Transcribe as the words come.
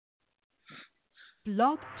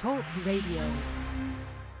Blog Talk Radio.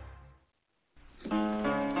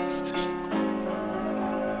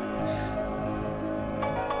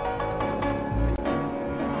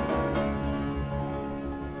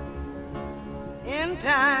 In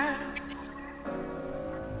time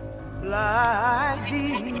like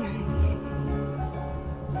these,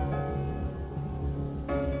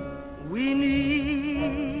 we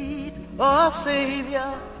need a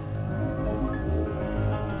Savior.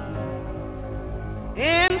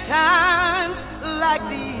 In times like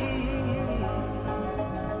these,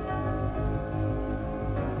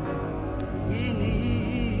 we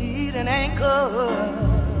need an anchor.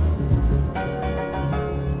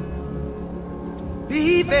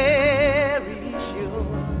 Be very sure.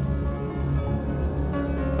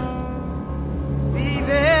 Be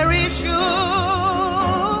very sure.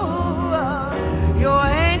 Your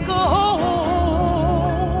anchor hold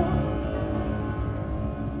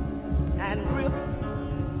and grip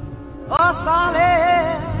a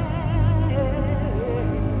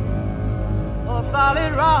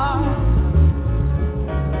solid rock.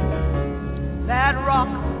 That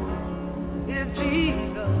rock is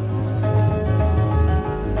Jesus.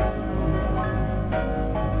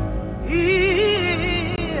 He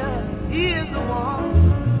is the one.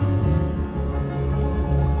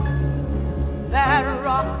 That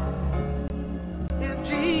rock is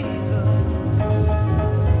Jesus.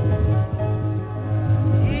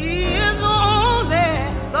 He is the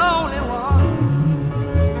only one.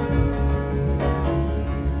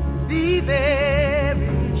 Be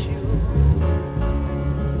very sure.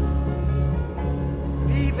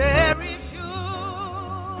 Be very sure.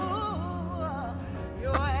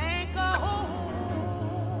 Your anchor hold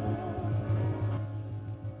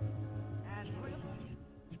and grip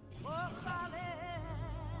for solid.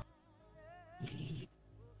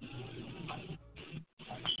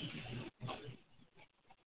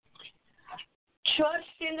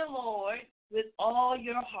 Trust in the Lord with all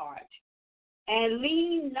your heart, and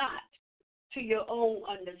lean not to your own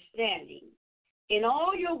understanding. In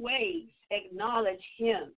all your ways acknowledge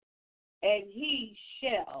him, and he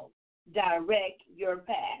shall direct your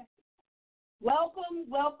path. Welcome,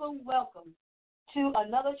 welcome, welcome to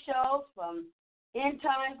another show from In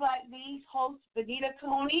Times Like These. Host Venita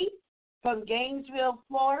Coney from Gainesville,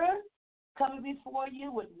 Florida, coming before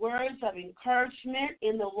you with words of encouragement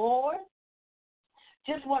in the Lord.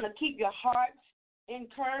 Just want to keep your hearts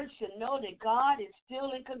encouraged to know that God is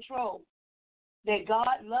still in control, that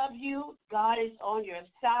God loves you, God is on your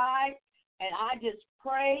side, and I just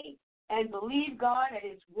pray and believe God at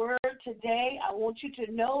his word today. I want you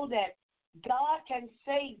to know that God can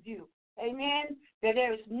save you, amen, that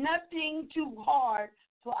there is nothing too hard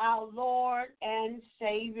for our Lord and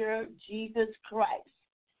Savior, Jesus Christ.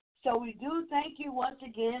 So we do thank you once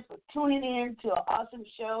again for tuning in to an awesome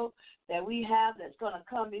show that we have that's going to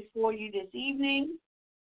come before you this evening.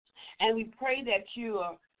 And we pray that you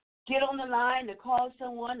get on the line to call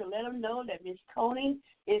someone to let them know that Miss Coney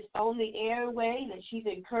is on the airway, that she's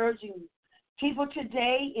encouraging people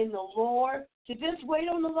today in the Lord to just wait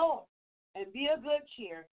on the Lord and be of good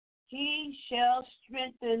cheer. He shall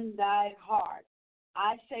strengthen thy heart.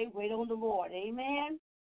 I say wait on the Lord. Amen.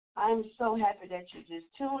 I'm so happy that you just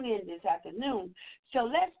tuned in this afternoon. So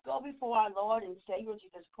let's go before our Lord and Savior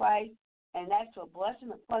Jesus Christ and ask for a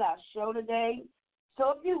blessing upon our show today. So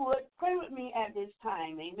if you would, pray with me at this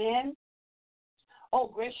time. Amen. Oh,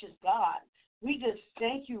 gracious God, we just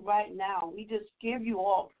thank you right now. We just give you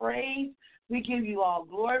all praise. We give you all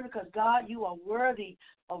glory because, God, you are worthy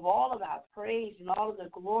of all of our praise, and all of the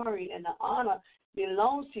glory and the honor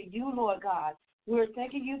belongs to you, Lord God. We're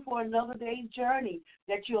thanking you for another day's journey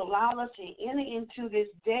that you allow us to enter into this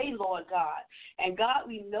day, Lord God. And, God,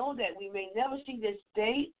 we know that we may never see this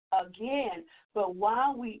day again, but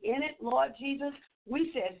while we in it, Lord Jesus,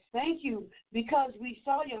 we said thank you because we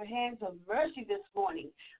saw your hands of mercy this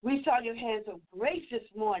morning. We saw your hands of grace this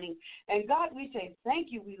morning. And, God, we say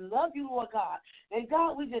thank you. We love you, Lord God. And,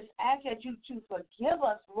 God, we just ask that you to forgive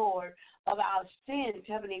us, Lord, of our sins,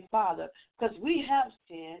 Heavenly Father, because we have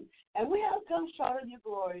sinned and we have come short of your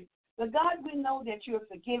glory. But, God, we know that you're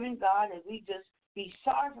forgiving, God, and we just be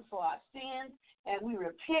sorry for our sins, and we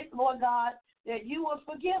repent, Lord God, that you will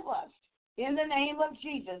forgive us. In the name of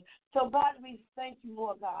Jesus. So, God, we thank you,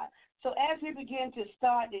 Lord God. So as we begin to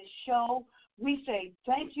start this show, we say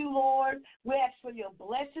thank you, Lord. We ask for your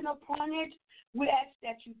blessing upon it. We ask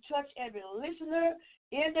that you touch every listener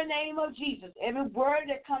in the name of Jesus. Every word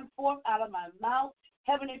that comes forth out of my mouth,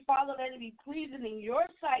 Heavenly Father, let it be pleasing in your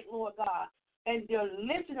sight, Lord God, and their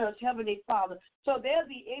listeners, Heavenly Father, so they'll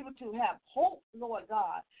be able to have hope, Lord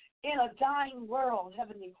God, in a dying world,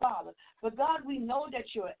 Heavenly Father. But, God, we know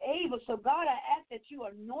that you're able. So, God, I ask that you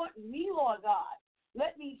anoint me, Lord God.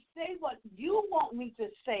 Let me say what you want me to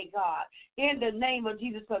say, God, in the name of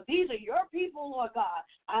Jesus. Because these are your people, Lord God.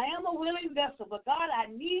 I am a willing vessel, but, God, I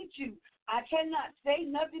need you. I cannot say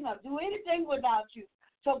nothing or do anything without you.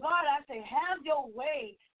 So, God, I say, have your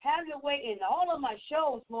way. Have your way in all of my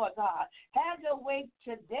shows, Lord God. Have your way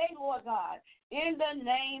today, Lord God, in the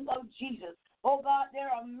name of Jesus. Oh, God, there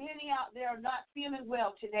are many out there not feeling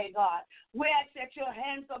well today, God. We ask that your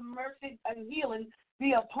hands of mercy and healing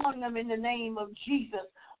be upon them in the name of Jesus.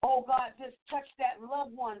 Oh, God, just touch that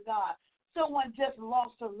loved one, God. Someone just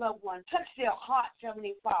lost a loved one. Touch their hearts,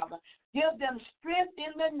 Heavenly Father. Give them strength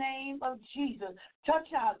in the name of Jesus. Touch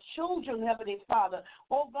our children, Heavenly Father.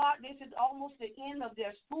 Oh, God, this is almost the end of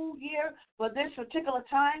their school year for this particular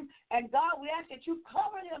time. And, God, we ask that you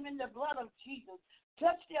cover them in the blood of Jesus.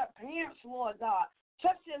 Touch their parents, Lord God.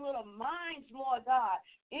 Touch their little minds, Lord God.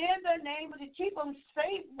 In the name of Jesus, keep them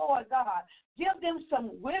safe, Lord God. Give them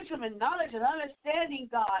some wisdom and knowledge and understanding,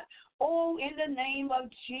 God. Oh, in the name of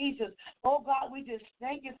Jesus. Oh, God, we just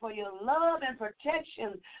thank you for your love and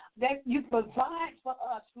protection that you provide for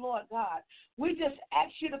us, Lord God. We just ask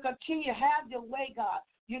you to continue to have your way, God.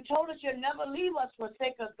 You told us you'll never leave us,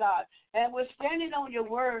 forsake us, God. And we're standing on your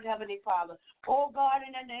word, Heavenly Father. Oh, God,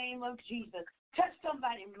 in the name of Jesus. Touch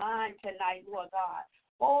somebody's mind tonight, Lord God.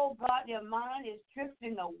 Oh, God, their mind is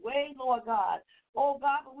drifting away, Lord God. Oh,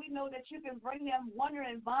 God, but we know that you can bring them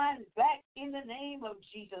wandering minds back in the name of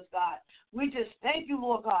Jesus, God. We just thank you,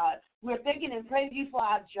 Lord God. We're thanking and praising you for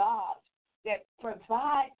our jobs that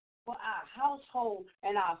provide for our household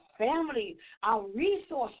and our family, our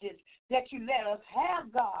resources that you let us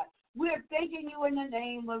have, God. We're thanking you in the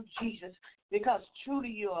name of Jesus because truly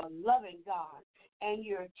you're a loving God. And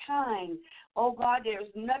you're kind. Oh, God,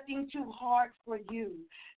 there's nothing too hard for you.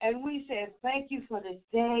 And we say thank you for this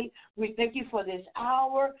day. We thank you for this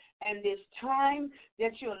hour and this time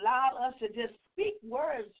that you allow us to just speak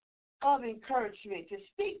words of encouragement, to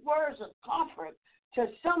speak words of comfort to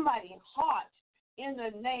somebody's heart in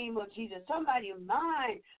the name of Jesus, somebody's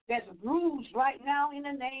mind that's bruised right now in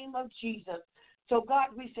the name of Jesus. So,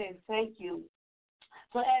 God, we say thank you.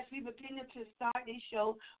 So as we begin to start this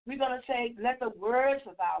show, we're going to say, let the words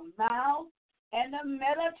of our mouth and the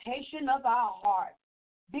meditation of our heart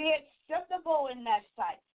be acceptable in that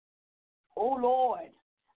sight. O Lord,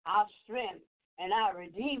 our strength and our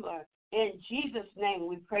Redeemer, in Jesus' name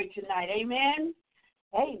we pray tonight. Amen.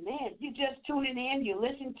 Amen. You just tuning in. You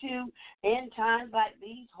listen to In Times Like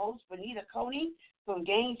These, host Venita Coney from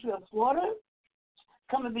Gainesville, Florida,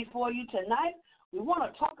 coming before you tonight. We want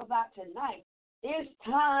to talk about tonight. It's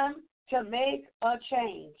time to make a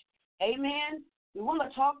change. Amen. We want to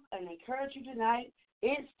talk and encourage you tonight.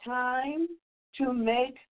 It's time to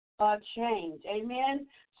make a change. Amen.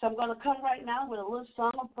 So I'm going to come right now with a little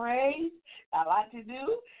song of praise I like to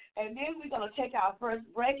do. And then we're going to take our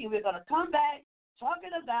first break, and we're going to come back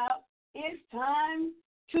talking about it's time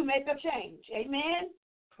to make a change. Amen.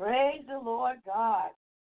 Praise the Lord God.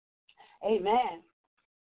 Amen.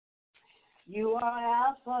 You are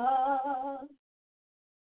Alpha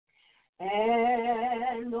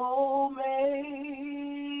and Omega,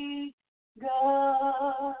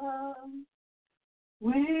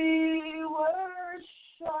 we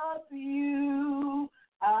worship you,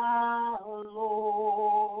 our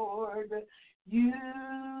Lord. You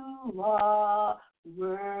are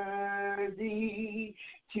worthy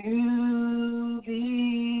to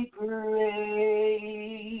be praised.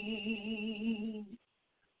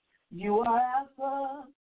 You are Alpha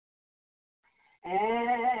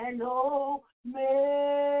and Omega,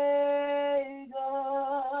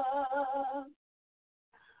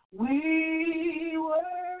 we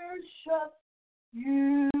worship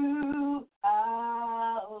you,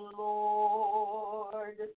 our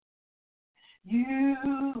Lord.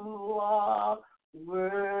 You are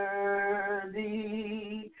worthy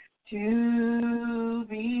to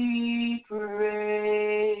be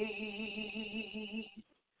praised.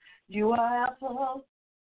 You are Alpha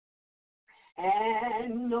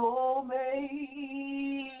and Omega,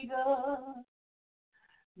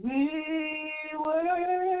 we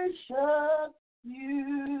worship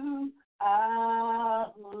you,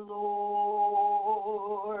 our Lord.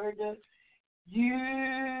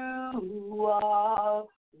 You are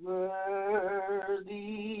worthy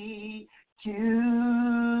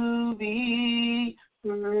to be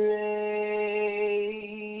praised.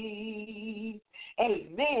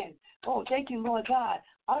 Amen. Oh, thank you, Lord God.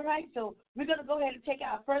 All right, so we're going to go ahead and take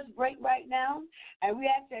our first break right now, and we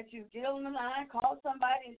ask that you get on the line, call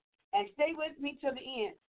somebody, and stay with me to the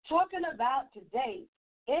end. Talking about today,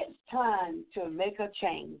 it's time to make a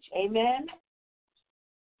change. Amen.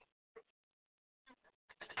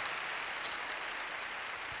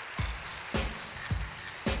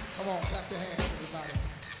 Come on, clap your hands, everybody.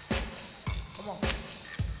 Come on.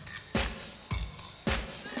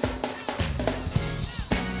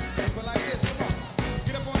 People like this, come on.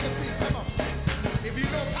 Get up on your feet, come on. If you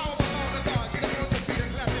know power belongs to God, get up on your feet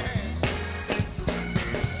and clap your hands.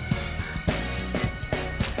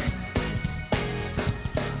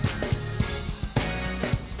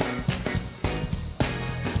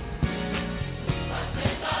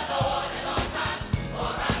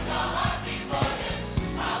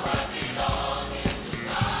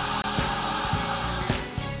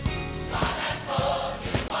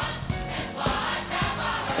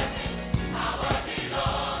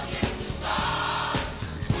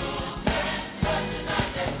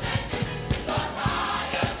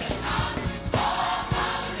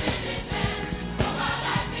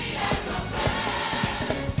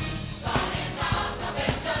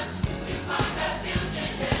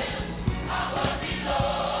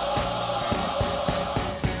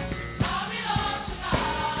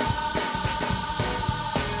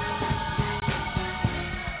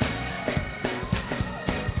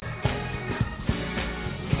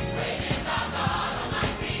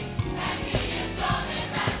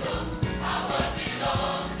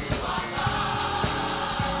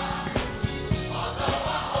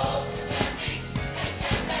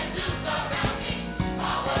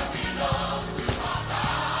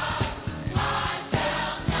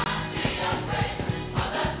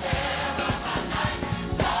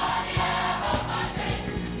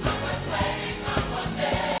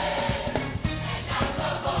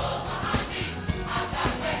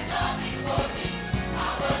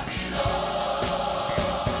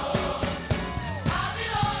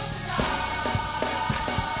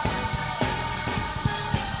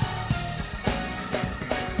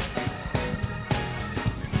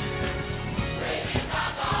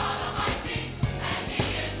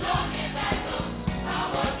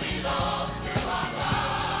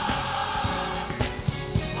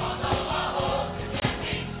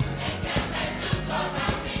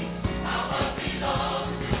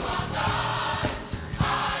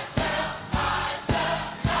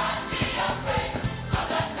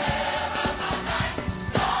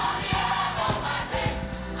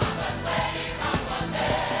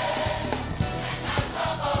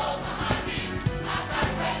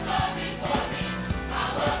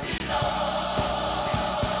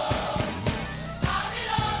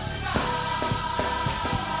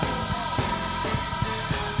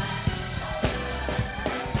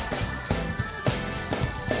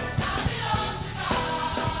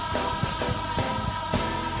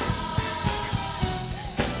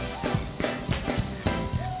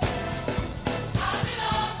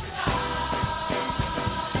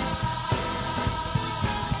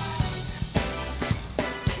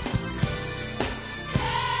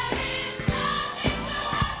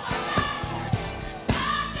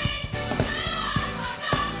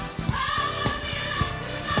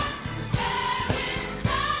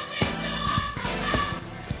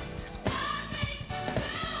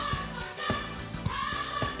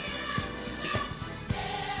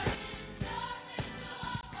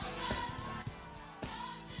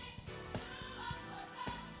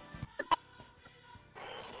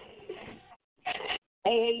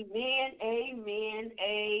 Amen, amen,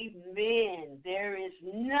 amen. There is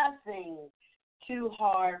nothing too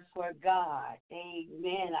hard for God.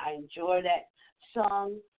 Amen. I enjoy that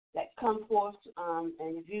song that come forth. And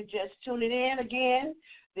if you just tuning in again,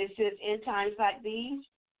 this is In Times Like These.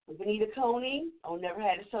 Venita Coney on Never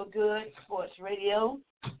Had It So Good Sports Radio.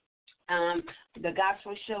 The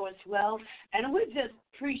gospel show as well. And we just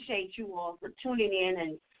appreciate you all for tuning in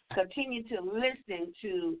and continue to listen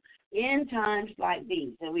to In Times Like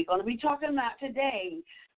These. And we're going to be talking about today,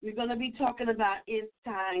 we're going to be talking about it's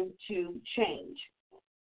time to change.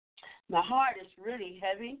 My heart is really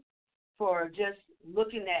heavy for just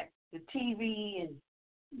looking at the TV and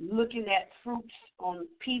looking at fruits on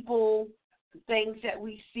people, things that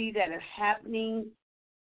we see that are happening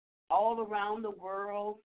all around the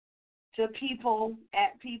world to people,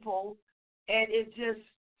 at people, and it just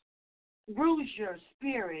bruise your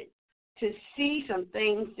spirit to see some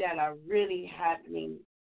things that are really happening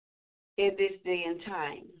in this day and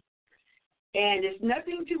time. And it's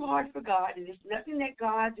nothing too hard for God, and it's nothing that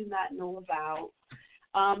God does not know about.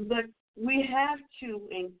 But we have to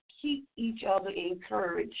keep each other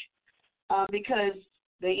encouraged because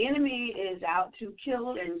the enemy is out to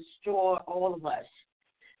kill and destroy all of us.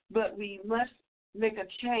 But we must make a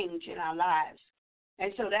change in our lives.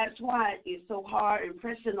 And so that's why it's so hard and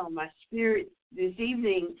pressing on my spirit this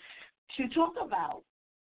evening to talk about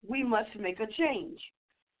we must make a change.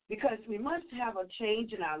 Because we must have a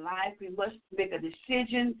change in our life. We must make a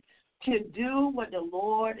decision to do what the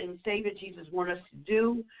Lord and Savior Jesus wants us to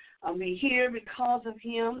do. We're here because of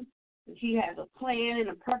him. He has a plan and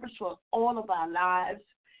a purpose for all of our lives.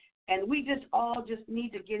 And we just all just need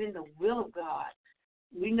to get in the will of God.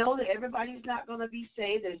 We know that everybody's not going to be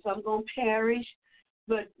saved. There's some going to perish.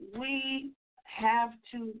 But we have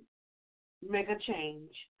to make a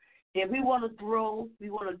change. If we want to grow, we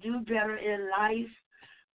want to do better in life,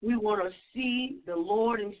 we want to see the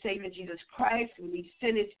Lord and Savior Jesus Christ when he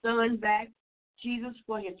sent his son back, Jesus,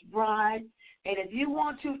 for his bride. And if you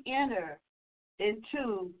want to enter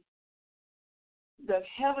into the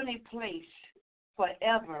heavenly place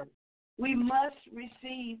forever, we must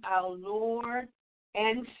receive our Lord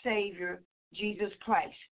and Savior, Jesus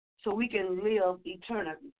Christ, so we can live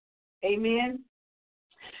eternally. Amen?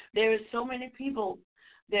 There is so many people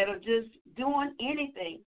that are just doing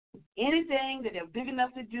anything that they're big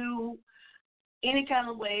enough to do, any kind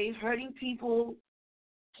of way, hurting people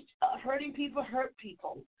hurt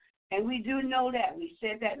people. And we do know that. We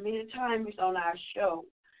said that many times on our show.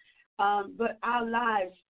 But our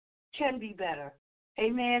lives can be better.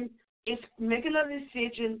 Amen. It's making a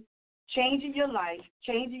decision, changing your life,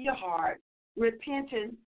 changing your heart, repent,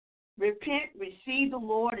 receive the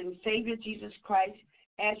Lord and Savior Jesus Christ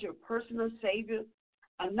as your personal Savior.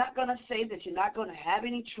 I'm not going to say that you're not going to have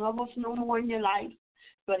any troubles no more in your life,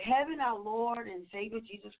 but having our Lord and Savior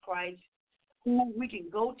Jesus Christ, who we can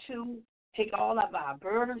go to, take all of our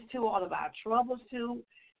burdens to, all of our troubles to,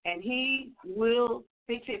 and he will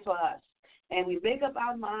fix it for us. And we make up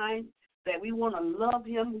our mind that we want to love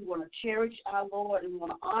him, we want to cherish our Lord, and we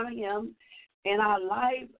want to honor him in our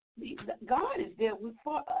life. God is there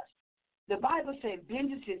for us. The Bible says,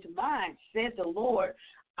 vengeance is mine, says the Lord.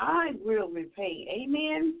 I will repay.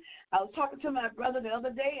 Amen. I was talking to my brother the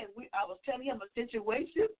other day, and I was telling him a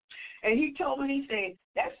situation, and he told me, he said,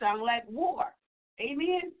 that sounds like war.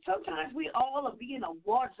 Amen. Sometimes we all are in a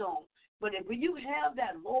war zone, but if you have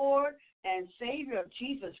that Lord and Savior of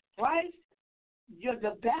Jesus Christ,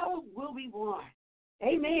 the battle will be won.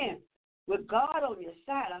 Amen. With God on your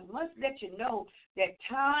side, I must let you know that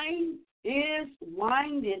time is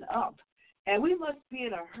winding up. And we must be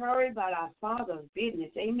in a hurry about our Father's business.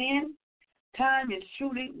 Amen? Time is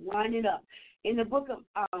truly winding up. In the book of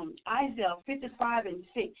Isaiah 55 and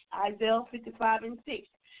 6, Isaiah 55 and 6,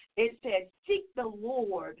 it says, seek the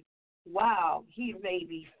Lord while he may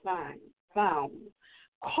be found.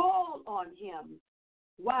 Call on him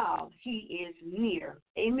while he is near.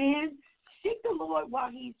 Amen? Seek the Lord while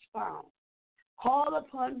he's found. Call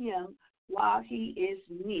upon him while he is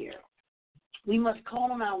near. We must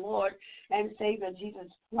call on our Lord and Savior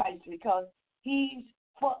Jesus Christ because he's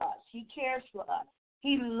for us. He cares for us.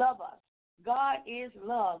 He loves us. God is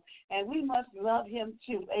love, and we must love him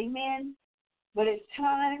too. Amen? But it's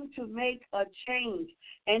time to make a change.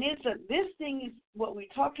 And this thing is what we're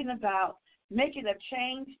talking about, making a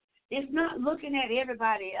change. It's not looking at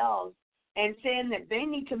everybody else and saying that they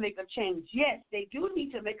need to make a change. Yes, they do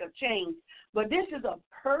need to make a change, but this is a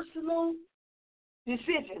personal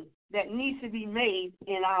decision that needs to be made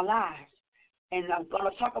in our lives. And I'm going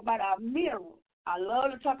to talk about our mirror. I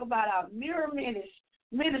love to talk about our mirror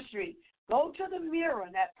ministry. Go to the mirror,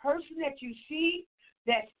 and that person that you see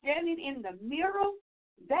that's standing in the mirror,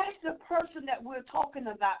 that's the person that we're talking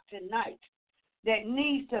about tonight that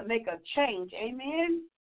needs to make a change. Amen?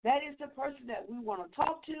 That is the person that we want to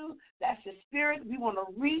talk to. That's the spirit we want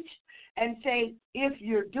to reach and say, if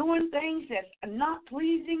you're doing things that's not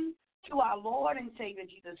pleasing to our Lord and Savior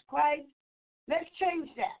Jesus Christ, let's change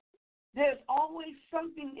that. There's always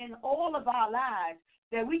something in all of our lives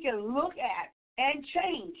that we can look at and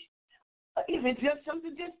change. If it's just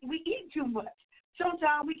something, we eat too much.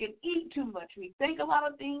 Sometimes we can eat too much. We think a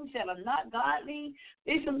lot of things that are not godly.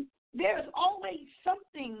 There's always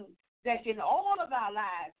something that's in all of our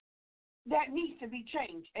lives that needs to be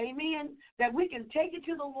changed. Amen? That we can take it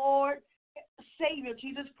to the Lord, Savior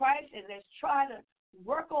Jesus Christ, and let's try to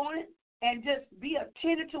work on it and just be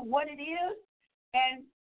attentive to what it is and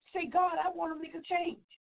say, God, I want to make a change.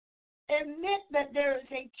 Admit that there is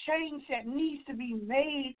a change that needs to be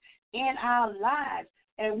made in our lives.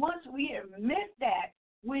 And once we admit that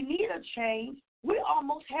we need a change, we're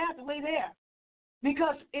almost halfway there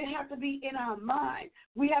because it has to be in our mind.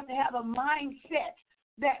 We have to have a mindset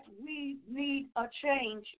that we need a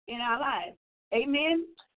change in our lives. Amen?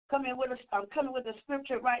 I'm coming with a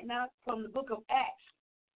scripture right now from the book of Acts.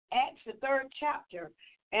 Acts, the 3rd chapter,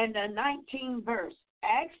 and the 19th verse.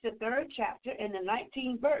 Acts, the 3rd chapter, and the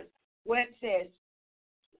 19th verse, where it says,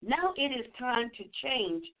 now it is time to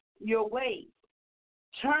change your ways.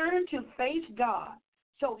 Turn to face God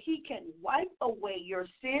so he can wipe away your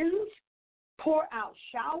sins, pour out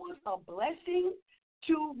showers of blessing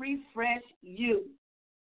to refresh you.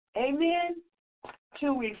 Amen?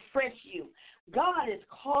 To refresh you. God is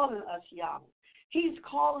calling us, y'all. He's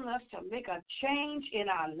calling us to make a change in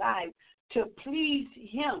our life to please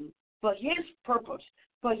him for his purpose,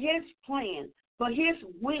 for his plan, for his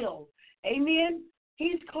will. Amen?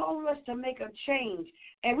 He's calling us to make a change,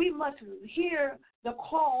 and we must hear the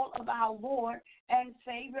call of our Lord and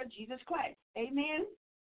Savior, Jesus Christ. Amen?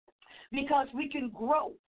 Because we can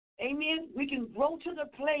grow. Amen? We can grow to the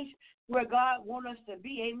place where God wants us to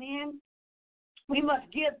be. Amen? We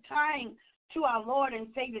must give time to our Lord and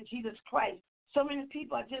Savior, Jesus Christ. So many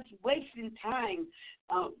people are just wasting time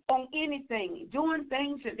on anything, doing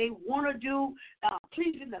things that they want to do,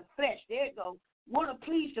 pleasing the flesh. There you go. Want to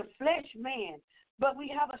please the flesh man. But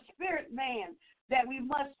we have a spirit man that we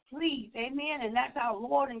must please. Amen? And that's our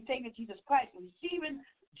Lord and Savior, Jesus Christ. Receiving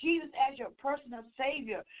Jesus as your personal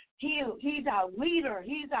Savior. He's our leader.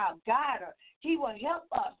 He's our guider. He will help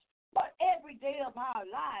us for every day of our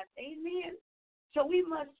lives. Amen? So we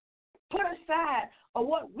must put aside of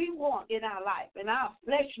what we want in our life, and our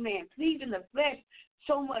flesh man, pleasing the flesh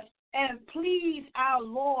so much, and please our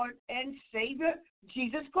Lord and Savior,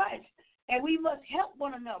 Jesus Christ. And we must help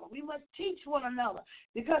one another. We must teach one another,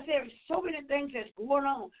 because there are so many things that's going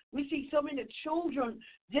on. We see so many children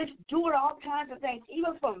just doing all kinds of things,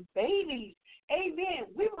 even from babies. Amen.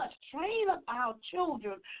 We must train up our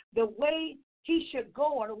children the way he should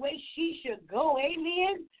go or the way she should go.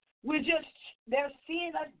 Amen. They're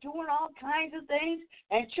seeing us doing all kinds of things,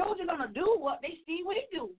 and children are going to do what they see we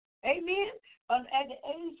do. Amen. At the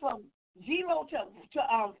age from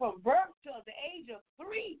from birth to the age of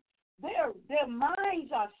 3, their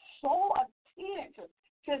minds are so attentive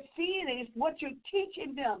to seeing it. It's what you're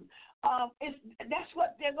teaching them. That's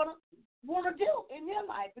what they're going to want to do in their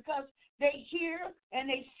life, because they hear and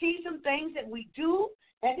they see some things that we do,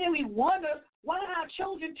 and then we wonder why our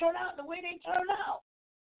children turn out the way they turn out.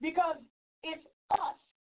 Because it's us.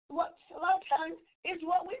 A lot of times it's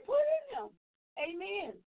what we put in them.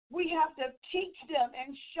 Amen. We have to teach them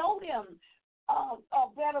and show them a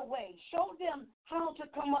better way. Show them how to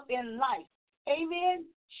come up in life. Amen.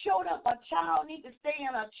 Show them a child needs to stay in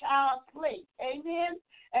a child's place. Amen.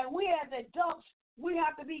 And we as adults, we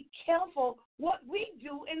have to be careful what we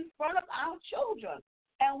do in front of our children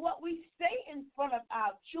and what we say in front of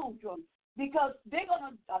our children, because they're going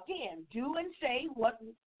to, again, do and say what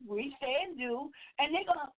we say and do, and they're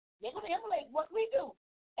gonna emulate what we do.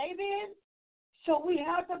 Amen. So we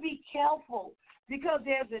have to be careful, because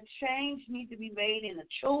there's a change need to be made in the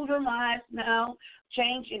children's lives now,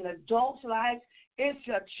 change in adults' lives. It's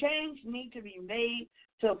a change need to be made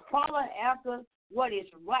to follow after what is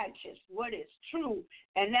righteous, what is true,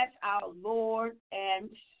 and that's our Lord and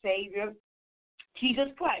Savior, Jesus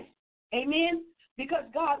Christ. Amen. Because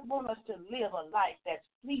God wants us to live a life that's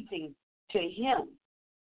pleasing to him.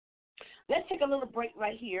 Let's take a little break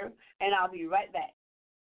right here, and I'll be right back.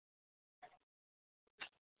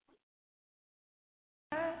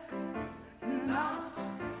 Now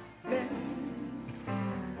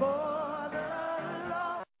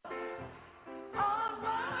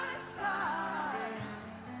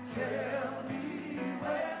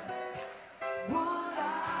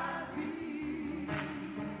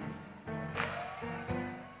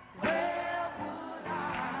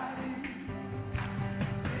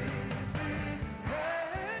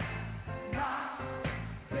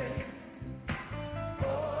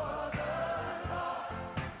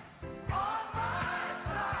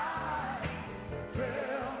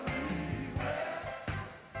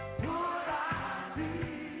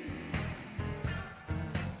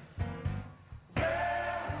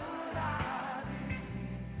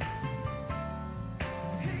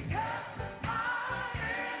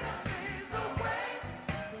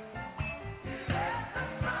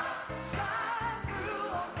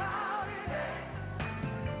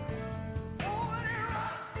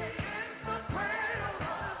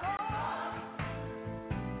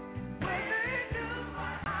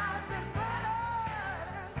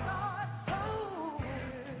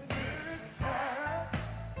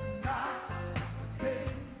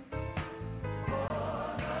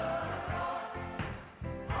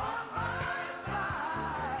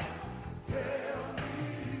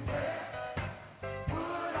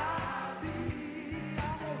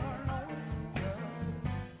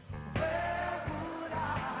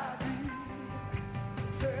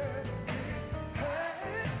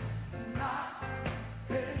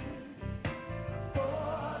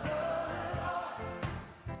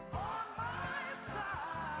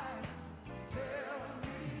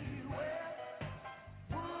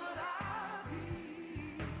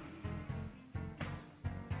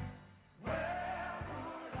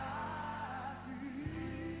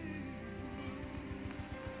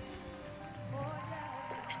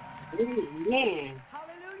Amen.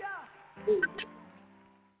 Hallelujah.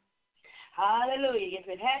 Hallelujah. If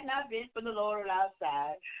it had not been for the Lord on our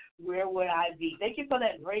side, where would I be? Thank you for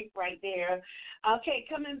that break right there. Okay,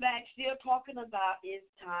 coming back, still talking about it's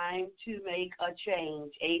time to make a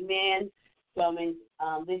change. Amen.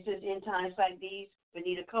 This is In Times Like These,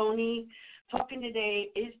 Venita Coney, talking today,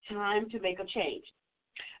 it's time to make a change.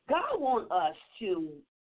 God wants us to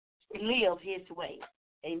live his way.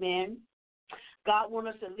 Amen. God wants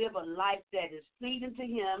us to live a life that is pleasing to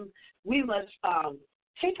him. We must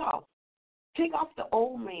take off the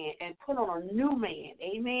old man and put on a new man.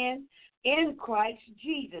 Amen. In Christ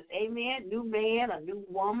Jesus. Amen. New man, a new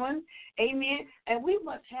woman. Amen. And we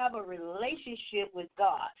must have a relationship with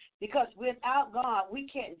God, because without God, we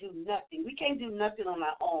can't do nothing. We can't do nothing on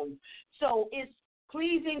our own. So it's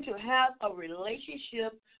pleasing to have a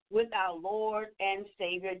relationship with our Lord and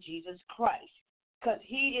Savior Jesus Christ, because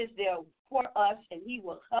he is there for us and he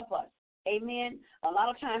will help us. Amen. A lot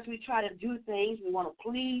of times we try to do things. We want to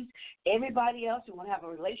please everybody else. We want to have a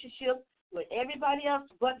relationship with everybody else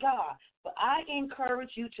but God. But I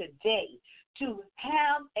encourage you today to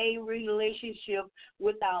have a relationship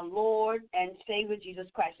with our Lord and Savior Jesus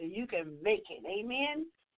Christ, so you can make it. Amen.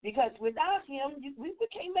 Because without him, we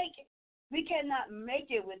can't make it. We cannot make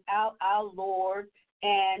it without our Lord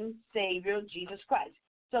and Savior Jesus Christ.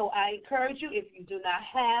 So I encourage you, if you do not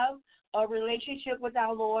have a relationship with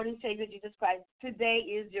our Lord and Savior Jesus Christ, today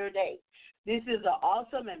is your day. This is an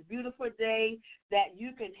awesome and beautiful day that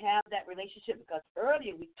you can have that relationship, because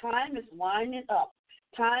earlier time is winding up.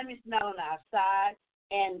 Time is not on our side,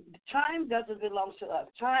 and time doesn't belong to us.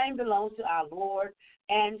 Time belongs to our Lord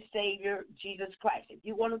and Savior Jesus Christ. If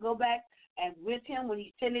you want to go back and with him when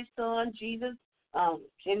he sent his son Jesus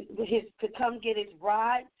to come get his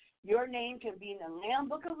bride, your name can be in the Lamb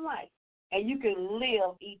Book of Life, and you can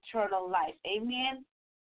live eternal life. Amen.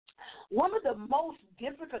 One of the most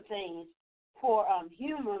difficult things for a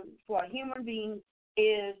human being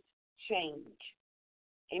is change.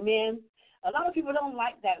 Amen. A lot of people don't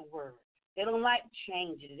like that word. They don't like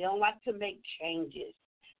changes. They don't like to make changes.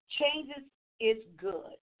 Changes is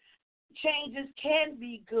good. Changes can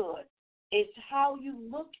be good. It's how you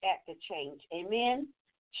look at the change. Amen.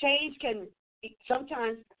 Change can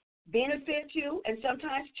sometimes benefit you, and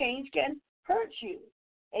sometimes change can hurt you.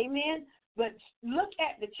 Amen. But look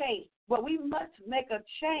at the change. But we must make a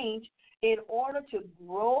change in order to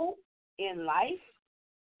grow in life,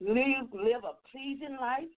 live a pleasing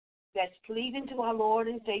life that's pleasing to our Lord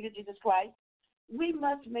and Savior Jesus Christ. We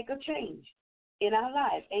must make a change in our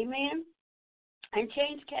life. Amen. And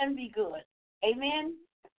change can be good. Amen.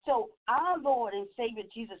 So our Lord and Savior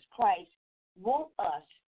Jesus Christ wants us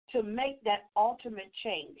to make that ultimate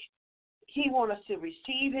change. He wants us to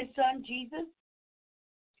receive his son, Jesus.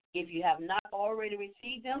 If you have not already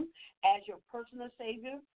received him as your personal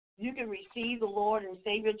Savior, you can receive the Lord and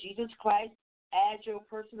Savior Jesus Christ as your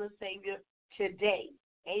personal Savior today.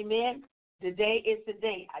 Amen. Today is the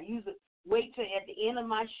day. I usually wait till at the end of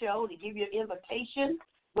my show to give you an invitation,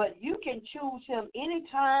 but you can choose him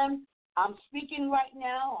anytime I'm speaking right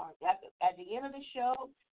now or at the end of the show.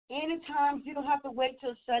 Anytime. You don't have to wait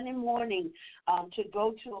till Sunday morning to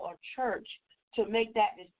go to a church to make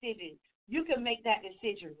that decision. You can make that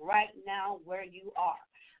decision right now where you are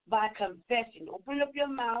by confessing. Open up your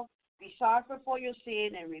mouth, be sorry for your sin,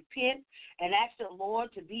 and repent and ask the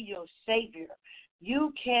Lord to be your Savior.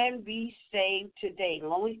 You can be saved today. As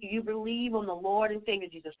long as you believe on the Lord and Savior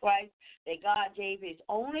Jesus Christ, that God gave his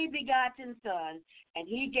only begotten Son, and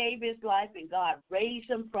he gave his life, and God raised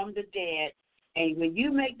him from the dead. And when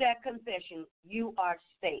you make that confession, you are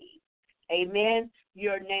saved. Amen.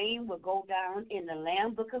 Your name will go down in the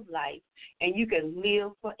Lamb Book of Life, and you can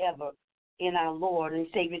live forever in our Lord and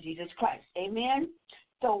Savior Jesus Christ. Amen.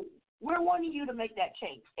 So we're wanting you to make that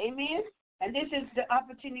change. Amen. And this is the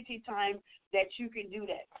opportunity time that you can do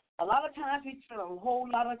that. A lot of times we spend a whole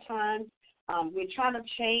lot of time, we're trying to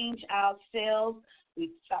change ourselves.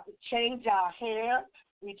 We change our hair.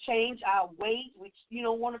 We change our weight. We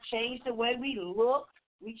want to change the way we look.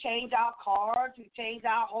 We change our cars. We change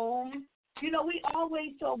our homes. We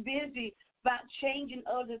always so busy about changing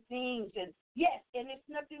other things. And yes, and there's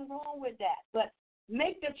nothing wrong with that. But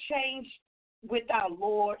make the change with our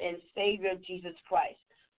Lord and Savior Jesus Christ.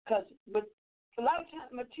 Because with a lot of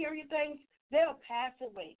times, material things, they'll pass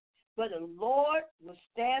away. But the Lord will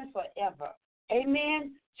stand forever.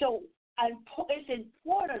 Amen. So it's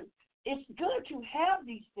important. It's good to have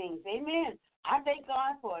these things. Amen. I thank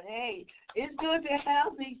God for it. Hey, it's good to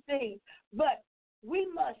have these things. But we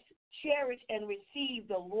must cherish and receive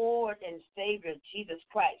the Lord and Savior Jesus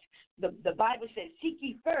Christ. The Bible says, seek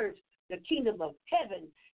ye first the kingdom of heaven,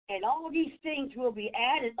 and all these things will be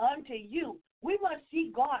added unto you. We must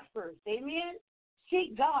seek God first. Amen?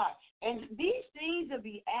 Seek God. And these things will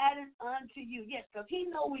be added unto you. Yes, because he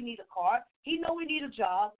knows we need a car. He knows we need a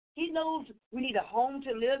job. He knows we need a home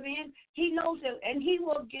to live in. He knows that, and he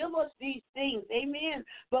will give us these things. Amen?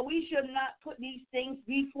 But we should not put these things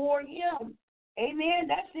before him. Amen?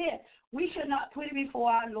 That's it. We should not put it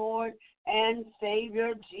before our Lord and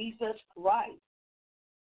Savior, Jesus Christ.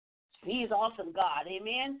 He is awesome God.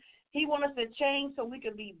 Amen? He wants us to change so we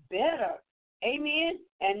can be better. Amen?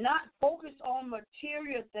 And not focus on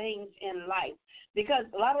material things in life. Because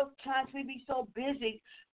a lot of times we be so busy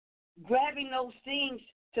grabbing those things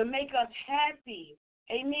to make us happy.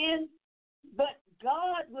 Amen? But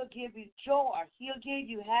God will give you joy. He'll give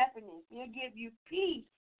you happiness. He'll give you peace.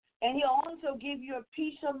 And he'll also give you a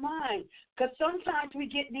peace of mind. Because sometimes we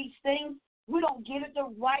get these things, we don't get it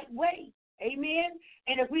the right way. Amen?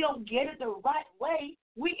 And if we don't get it the right way,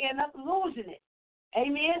 we end up losing it.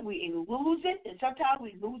 Amen? We lose it, and sometimes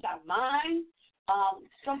we lose our mind.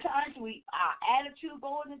 Sometimes our attitude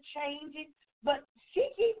going to change it. But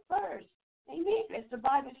seek ye first. Amen? As the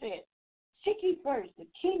Bible says, seek ye first the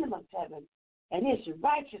kingdom of heaven and his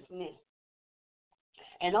righteousness.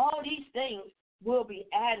 And all these things will be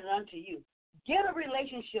added unto you. Get a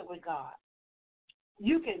relationship with God.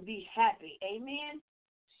 You can be happy. Amen?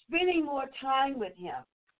 Spending more time with him.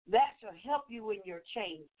 That shall help you in your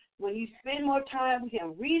change. When you spend more time with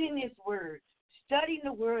him, reading his word, studying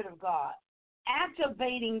the word of God,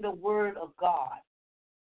 activating the word of God.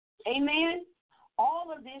 Amen?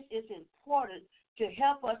 All of this is important to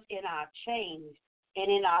help us in our change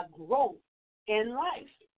and in our growth in life.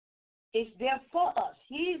 It's there for us.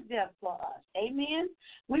 He's there for us. Amen?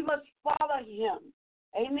 We must follow him.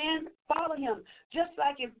 Amen? Follow him. Just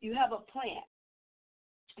like if you have a plant.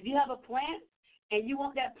 If you have a plant and you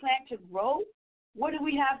want that plant to grow, what do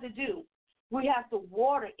we have to do? We have to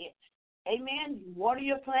water it. Amen? You water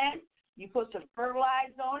your plant, you put some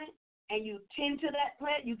fertilizer on it, and you tend to that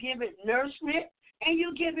plant. You give it nourishment, and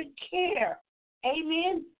you give it care.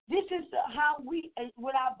 Amen? This is how we,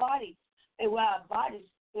 with our bodies, and with our bodies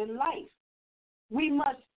in life. We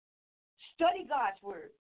must study God's word,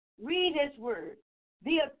 read his word,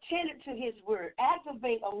 be attentive to his word,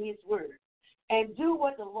 activate on his word, and do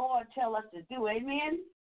what the Lord tells us to do. Amen?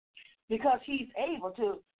 Because he's able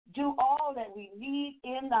to do all that we need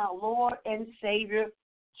in our Lord and Savior,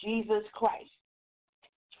 Jesus Christ.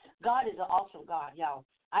 God is an awesome God, y'all.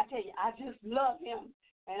 I tell you, I just love him,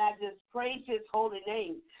 and I just praise his holy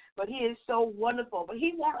name. But he is so wonderful. But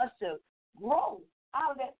he wants us to grow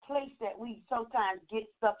out of that place that we sometimes get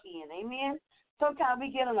stuck in. Amen? Sometimes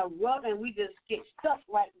we get in a rut and we just get stuck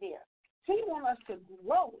right there. He wants us to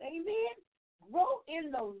grow. Amen? Grow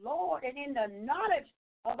in the Lord and in the knowledge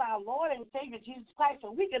of our Lord and Savior Jesus Christ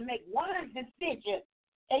so we can make wise decisions.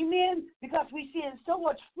 Amen? Because we see so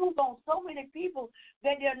much fruit on so many people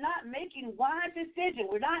that they're not making wise decisions.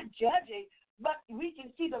 We're not judging, but we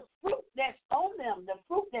can see the fruit that's on them, the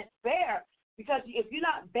fruit that's bare. Because if you're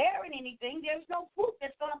not bearing anything, there's no fruit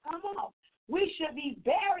that's going to come off. We should be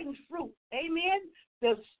bearing fruit. Amen?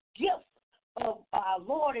 The gift of our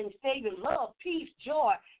Lord and Savior, love, peace,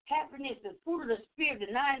 joy, happiness, the fruit of the Spirit,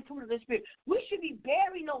 the 9 fruit of the Spirit. We should be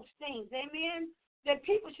bearing those things, amen? That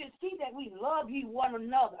people should see that we love one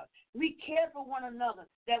another. We care for one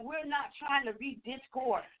another, that we're not trying to be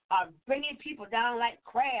discord or bringing people down like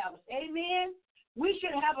crabs, amen? We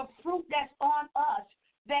should have a fruit that's on us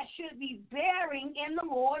that should be bearing in the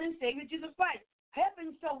Lord and Savior Jesus Christ,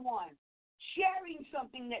 helping someone, sharing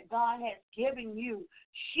something that God has given you.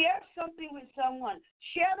 Share something with someone.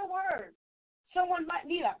 Share the word. Someone might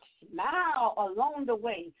need a smile along the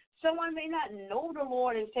way. Someone may not know the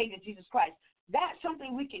Lord and Savior Jesus Christ. That's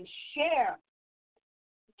something we can share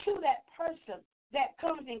to that person that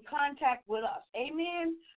comes in contact with us.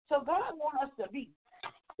 Amen? So God wants us to be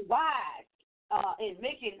wise in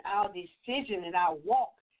making our decision and our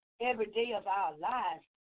walk every day of our lives.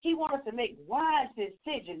 He wants us to make wise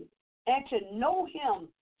decisions and to know him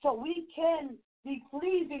so we can be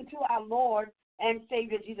pleasing to our Lord and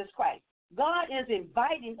Savior Jesus Christ. God is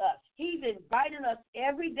inviting us. He's inviting us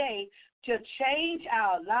every day to change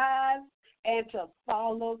our lives and to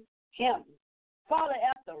follow him. Follow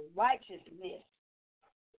after righteousness,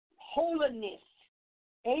 holiness.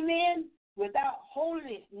 Amen? Without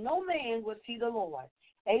holiness, no man will see the Lord.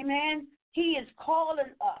 Amen? He is calling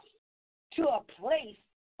us to a place,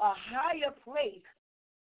 a higher place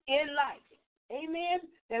in life. Amen?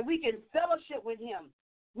 That we can fellowship with him.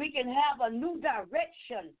 We can have a new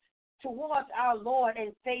direction towards our Lord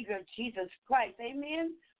and Savior Jesus Christ.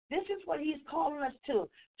 Amen? This is what he's calling us to,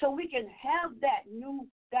 so we can have that new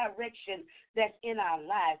direction that's in our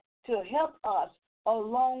lives to help us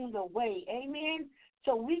along the way. Amen?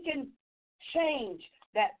 So we can change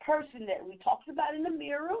that person that we talked about in the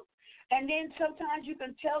mirror. And then sometimes you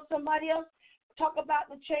can tell somebody else, talk about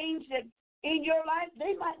the change that in your life.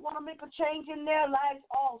 They might want to make a change in their lives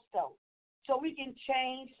also. So we can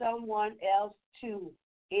change someone else too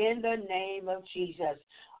in the name of Jesus.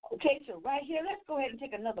 Okay, so right here, let's go ahead and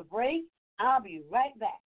take another break. I'll be right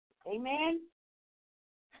back. Amen.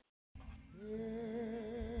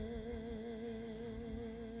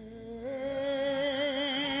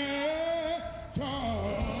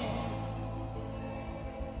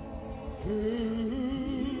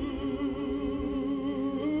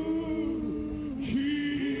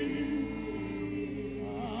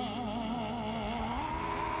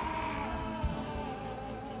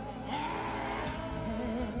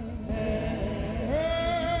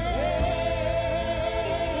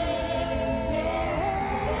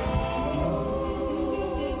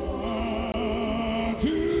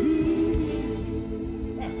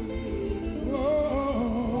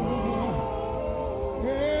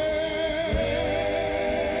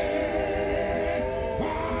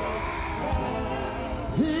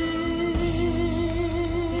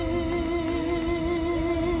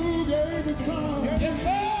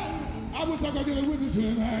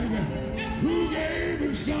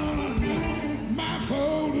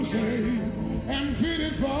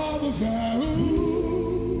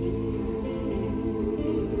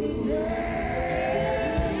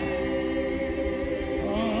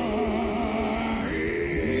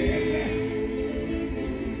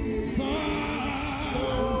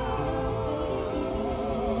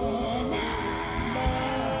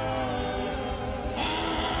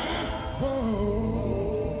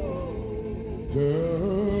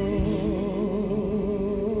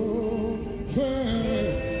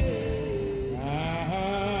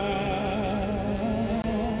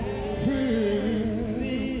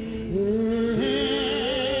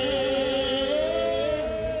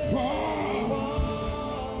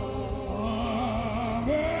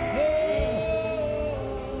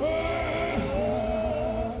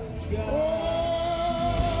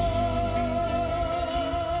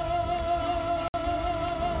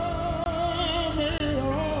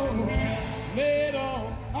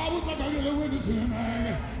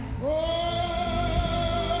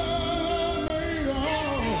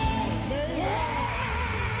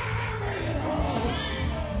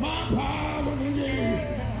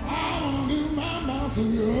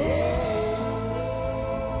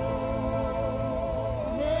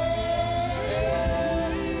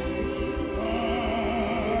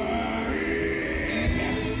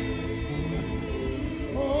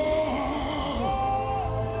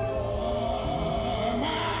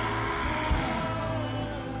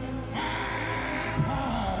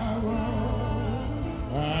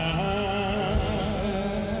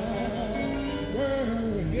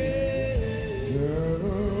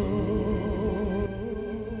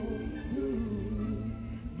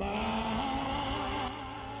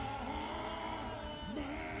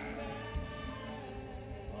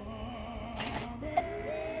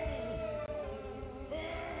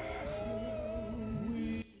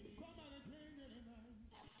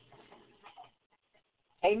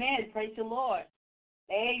 Amen. Praise the Lord.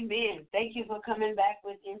 Amen. Thank you for coming back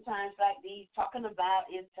with In Times Like These, talking about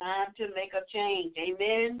it's time to make a change.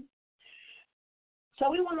 Amen. So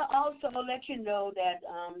we want to also let you know that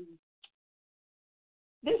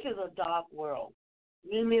this is a dark world.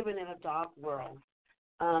 We're living in a dark world.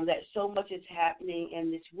 That so much is happening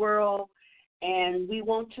in this world, and we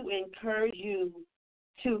want to encourage you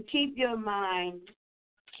to keep your mind,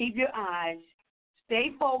 keep your eyes,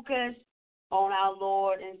 stay focused on our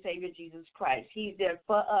Lord and Savior Jesus Christ. He's there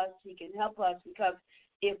for us. He can help us, because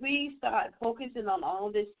if we start focusing on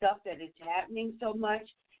all this stuff that is happening so much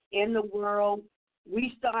in the world,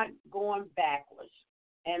 we start going backwards,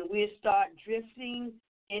 and we start drifting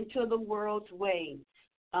into the world's way.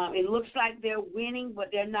 It looks like they're winning, but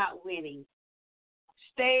they're not winning.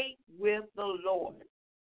 Stay with the Lord.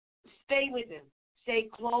 Stay with Him. Stay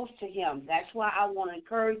close to Him. That's why I want to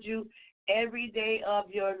encourage you every day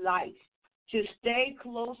of your life to stay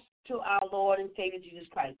close to our Lord and Savior Jesus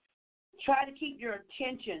Christ. Try to keep your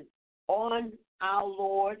attention on our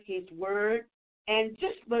Lord, His Word, and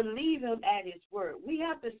just believe Him at His Word. We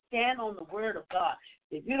have to stand on the Word of God.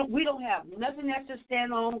 If we don't have nothing else to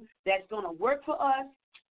stand on that's going to work for us,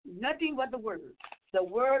 nothing but the Word. The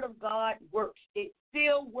Word of God works. It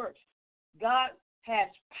still works. God has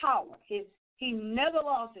power. He never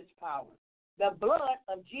lost His power. The blood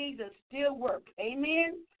of Jesus still works.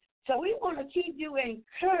 Amen? So we want to keep you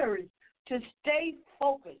encouraged to stay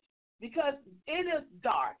focused because it is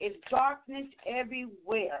dark. It's darkness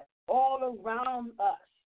everywhere, all around us.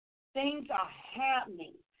 Things are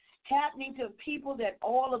happening to people that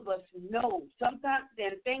all of us know. Sometimes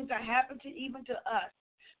then things are happening even to us.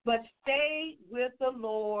 But stay with the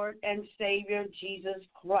Lord and Savior Jesus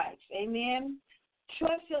Christ. Amen.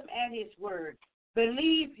 Trust him at his word.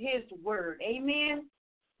 Believe his word. Amen.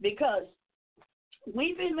 Because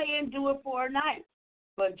weeping may endure for a night,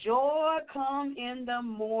 but joy come in the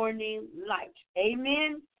morning light.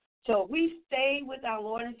 Amen. So we stay with our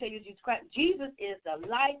Lord and Savior Jesus Christ. Jesus is the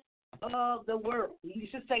light of the world. You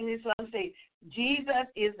should sing this song and say, Jesus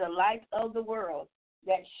is the light of the world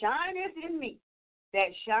that shineth in me. That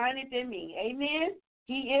shineth in me. Amen.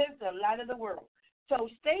 He is the light of the world. So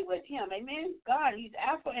stay with him. Amen. God, he's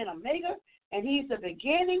Alpha and Omega, and he's the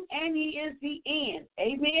beginning, and he is the end.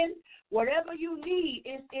 Amen. Whatever you need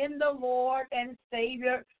is in the Lord and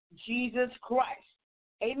Savior, Jesus Christ.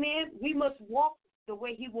 Amen. We must walk the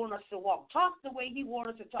way he wants us to walk. Talk the way he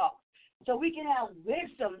wants us to talk. So we can have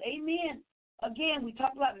wisdom. Amen. Again, we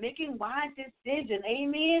talk about making wise decisions.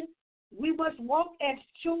 Amen. We must walk as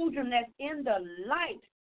children that's in the light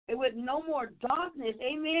and with no more darkness.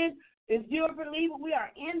 Amen. If you're a believer, we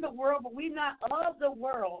are in the world, but we're not of the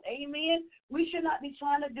world. Amen. We should not be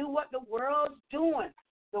trying to do what the world's doing,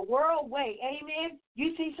 the world way. Amen.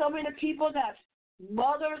 You see so many people that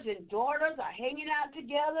mothers and daughters are hanging out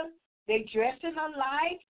together. They dressed in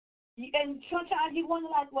alike. And sometimes you wonder,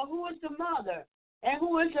 like, well, who is the mother and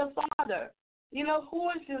who is the father? You know, who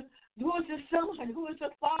is the son, who is the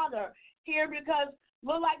father here? Because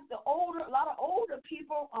look like a lot of older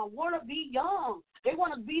people want to be young. They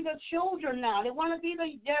want to be the children now. They want to be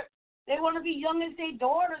young as their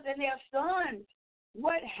daughters and their sons.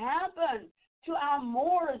 What happened to our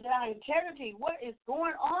morals and our integrity? What is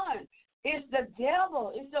going on? It's the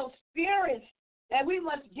devil. It's those spirits that we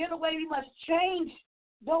must get away. We must change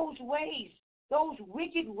those ways, those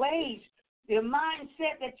wicked ways, the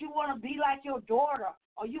mindset that you want to be like your daughter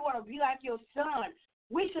or you want to be like your son.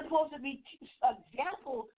 We're supposed to be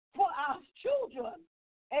example for our children.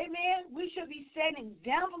 Amen. We should be setting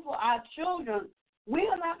example for our children. We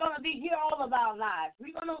are not going to be here all of our lives.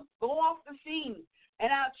 We're going to go off the scene,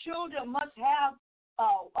 and our children must have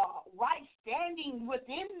right standing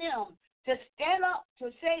within them to stand up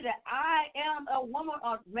to say that I am a woman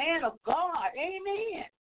or man of God. Amen.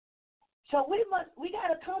 So we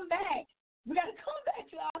got to come back. We got to come back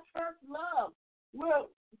to our first love.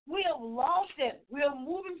 We have lost it. We are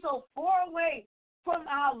moving so far away from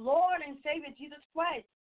our Lord and Savior Jesus Christ.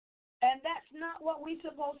 And that's not what we're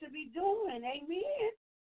supposed to be doing. Amen.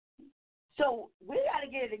 So we got to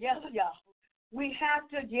get it together, y'all. We have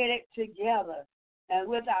to get it together. And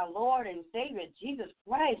with our Lord and Savior Jesus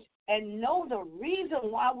Christ, and know the reason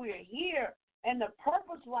why we're here and the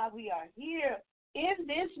purpose why we are here in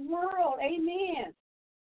this world. Amen.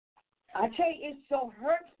 I tell you, it's so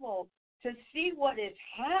hurtful to see what is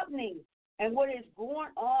happening and what is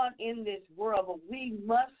going on in this world, but we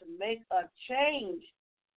must make a change.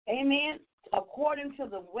 Amen. According to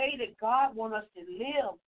the way that God wants us to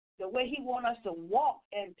live, the way he wants us to walk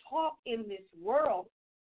and talk in this world.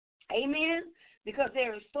 Amen. Because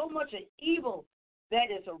there is so much of evil that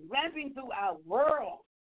is ramping through our world,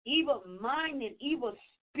 evil-minded, evil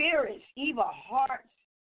spirits, evil hearts,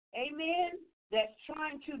 amen, that's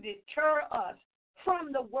trying to deter us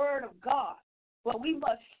from the word of God. But we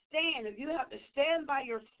must stand. If you have to stand by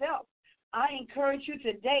yourself, I encourage you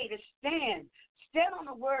today to stand. Stand on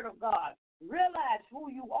the word of God. Realize who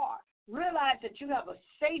you are. Realize that you have a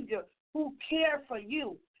Savior who cares for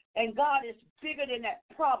you. And God is bigger than that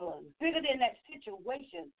problem, bigger than that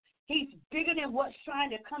situation. He's bigger than what's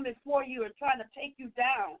trying to come before you and trying to take you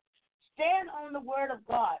down. Stand on the word of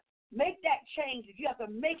God. Make that change. If you have to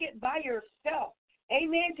make it by yourself,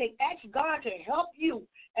 amen, ask God to help you,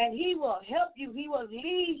 and he will help you. He will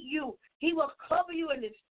lead you. He will cover you in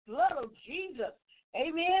the blood of Jesus.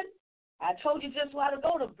 Amen. I told you just a while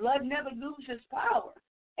ago, the blood never loses power.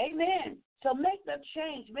 Amen. So make the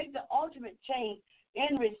change. Make the ultimate change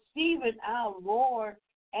in receiving our Lord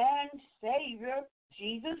and Savior,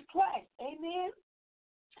 Jesus Christ. Amen.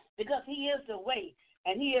 Because he is the way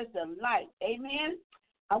and he is the light. Amen.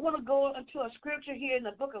 I want to go into a scripture here in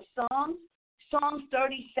the book of Psalms, Psalms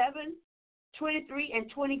 37, 23, and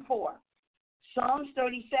 24. Psalms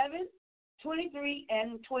 37, 23,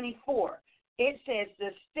 and 24. It says,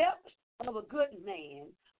 the steps of a good man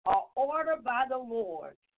are ordered by the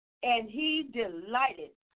Lord, and he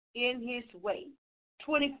delighted in his way.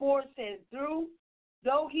 24 says,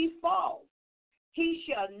 though he fall, he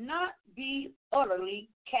shall not be utterly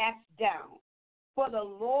cast down. For the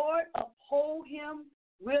Lord uphold him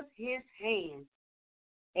with his hand.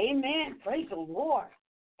 Amen. Praise the Lord.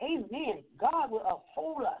 Amen. God will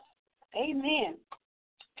uphold us. Amen.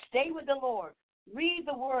 Stay with the Lord. Read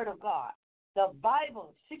the Word of God. The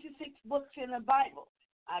Bible, 66 books in the Bible.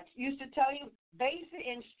 I used to tell you, basic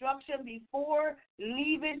instruction before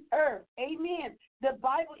leaving earth. Amen. The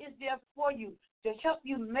Bible is there for you to help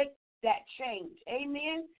you make that change.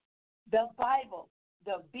 Amen. The Bible,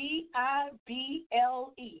 the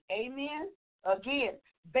Bible. Amen. Again,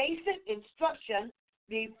 basic instruction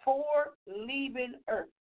before leaving earth.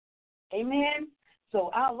 Amen. So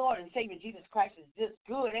our Lord and Savior Jesus Christ is just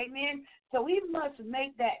good. Amen. So we must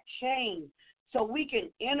make that change so we can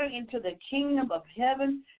enter into the kingdom of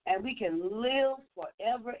heaven and we can live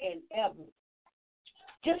forever and ever.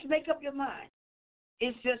 Just make up your mind.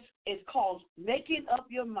 It's called making up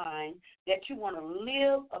your mind that you want to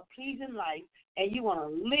live a pleasing life and you want to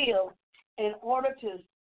live in order to,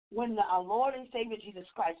 when our Lord and Savior Jesus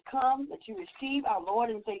Christ comes, that you receive our Lord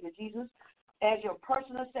and Savior Jesus as your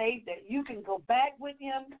personal Savior, that you can go back with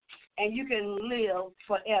him and you can live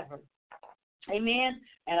forever. Amen.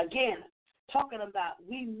 And again, talking about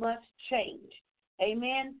we must change.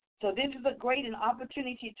 Amen. So this is a great and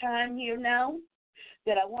opportunity time here now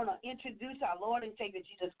that I want to introduce our Lord and Savior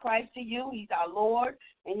Jesus Christ to you. He's our Lord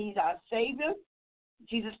and he's our Savior.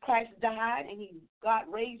 Jesus Christ died and God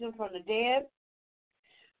raised him from the dead.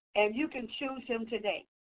 And you can choose him today.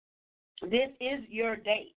 This is your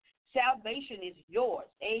day. Salvation is yours.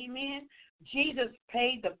 Amen. Jesus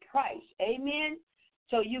paid the price. Amen.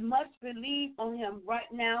 So you must believe on him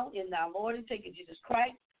right now in our Lord and Savior Jesus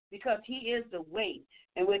Christ because he is the way.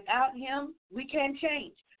 And without him, we can't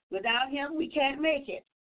change. Without him, we can't make it.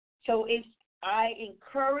 So I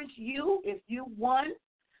encourage you, if you want,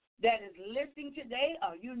 that is listening today,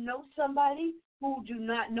 or you know somebody who do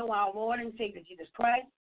not know our Lord and Savior Jesus Christ,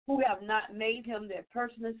 who have not made him their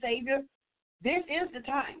personal Savior, this is the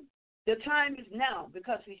time. The time is now,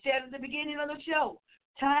 because we said at the beginning of the show,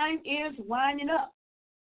 time is winding up.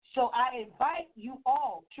 So I invite you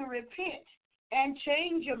all to repent and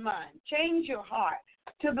change your mind, change your heart,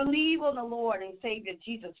 to believe on the Lord and Savior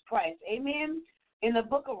Jesus Christ. Amen. In the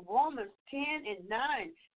book of Romans 10 and 9,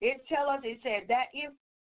 it said that if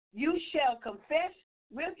you shall confess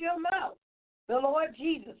with your mouth the Lord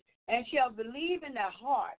Jesus and shall believe in thy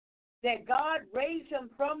heart that God raised him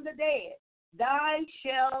from the dead, thou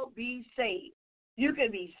shalt be saved. You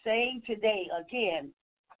can be saved today again.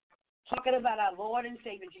 Talking about our Lord and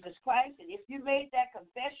Savior Jesus Christ. And if you made that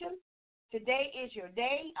confession, today is your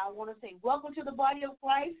day. I want to say welcome to the body of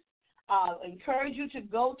Christ. I encourage you to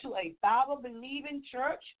go to a Bible-believing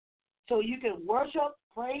church so you can worship,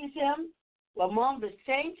 praise him among the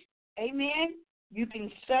saints. Amen. You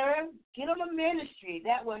can serve. Get on a ministry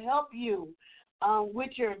that will help you with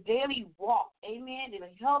your daily walk. Amen. It will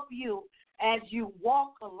help you as you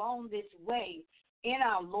walk along this way in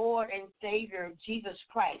our Lord and Savior Jesus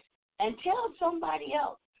Christ. And tell somebody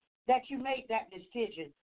else that you made that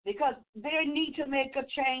decision, because they need to make a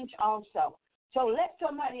change also. So let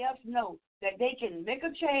somebody else know that they can make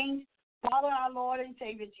a change, follow our Lord and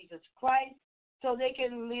Savior Jesus Christ, so they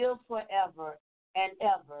can live forever and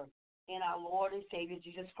ever in our Lord and Savior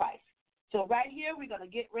Jesus Christ. So right here, we're going to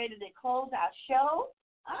get ready to close our show.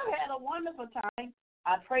 I had a wonderful time.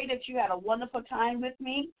 I pray that you had a wonderful time with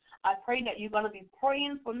me. I pray that you're going to be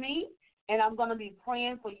praying for me, and I'm going to be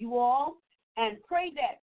praying for you all, and pray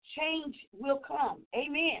that change will come.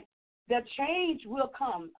 Amen. The change will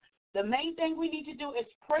come. The main thing we need to do is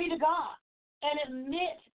pray to God and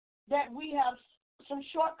admit that we have some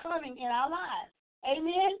shortcoming in our lives.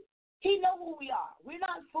 Amen. He knows who we are. We're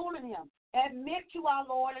not fooling him. Admit to our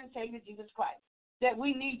Lord and Savior Jesus Christ that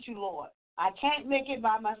we need you, Lord. I can't make it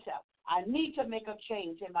by myself. I need to make a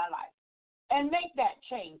change in my life. And make that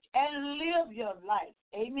change and live your life,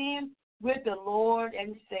 amen, with the Lord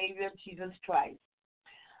and Savior Jesus Christ.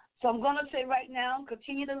 So I'm going to say right now,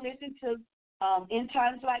 continue to listen to in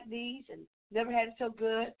times like these, and Never Had It So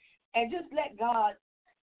Good, and just let God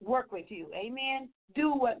work with you, amen.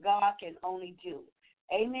 Do what God can only do,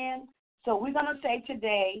 amen. So we're going to say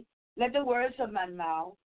today, let the words of my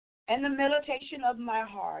mouth and the meditation of my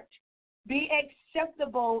heart be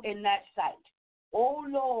acceptable in that sight. O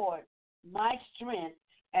Lord, my strength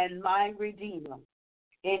and my redeemer.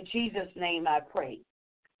 In Jesus' name I pray.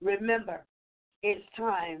 Remember, it's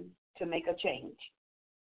time to make a change.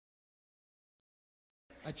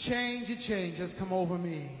 A change has come over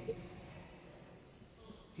me.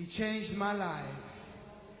 He changed my life,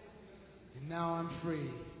 and now I'm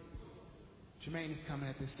free. Jermaine is coming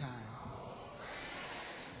at this time.